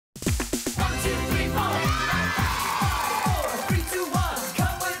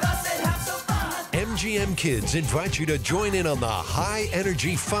MGM Kids invite you to join in on the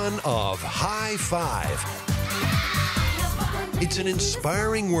high-energy fun of Hi-5. It's an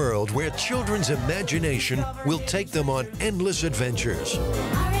inspiring world where children's imagination will take them on endless adventures.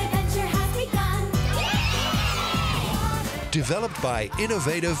 Developed by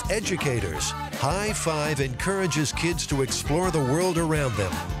innovative educators, Hi-5 encourages kids to explore the world around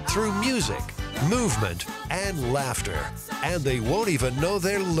them through music, movement, and laughter. And they won't even know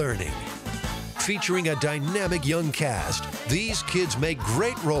they're learning. Featuring a dynamic young cast, these kids make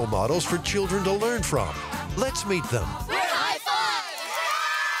great role models for children to learn from. Let's meet them. We're Hi-5!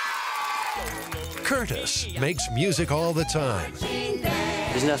 Curtis makes music all the time.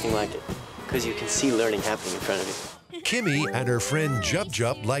 There's nothing like it, because you can see learning happening in front of you. Kimmy and her friend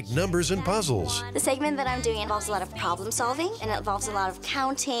Jup like numbers and puzzles. The segment that I'm doing involves a lot of problem solving, and it involves a lot of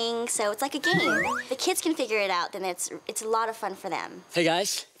counting, so it's like a game. The kids can figure it out, then it's a lot of fun for them. Hey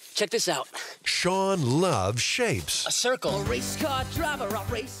guys, check this out. Sean loves shapes. A circle. A race car driver, a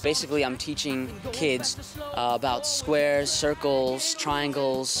race. Basically, I'm teaching kids about squares, circles,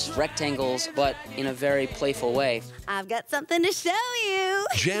 triangles, rectangles, but in a very playful way. I've got something to show you.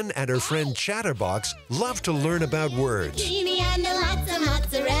 Jen and her friend Chatterbox love to learn about words.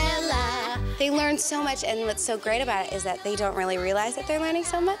 They learn so much, and what's so great about it is that they don't really realize that they're learning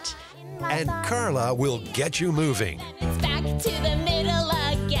so much. And Carla will get you moving. It's back to the middle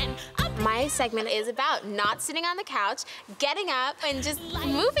again. My segment is about not sitting on the couch, getting up, and just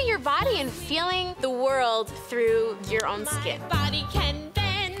moving your body and feeling the world through your own skin. Body can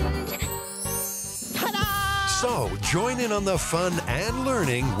bend. Ta-da! So join in on the fun and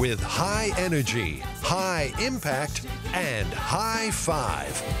learning with high energy, high impact, and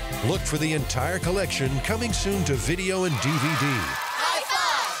Hi-5. Look for the entire collection coming soon to video and DVD.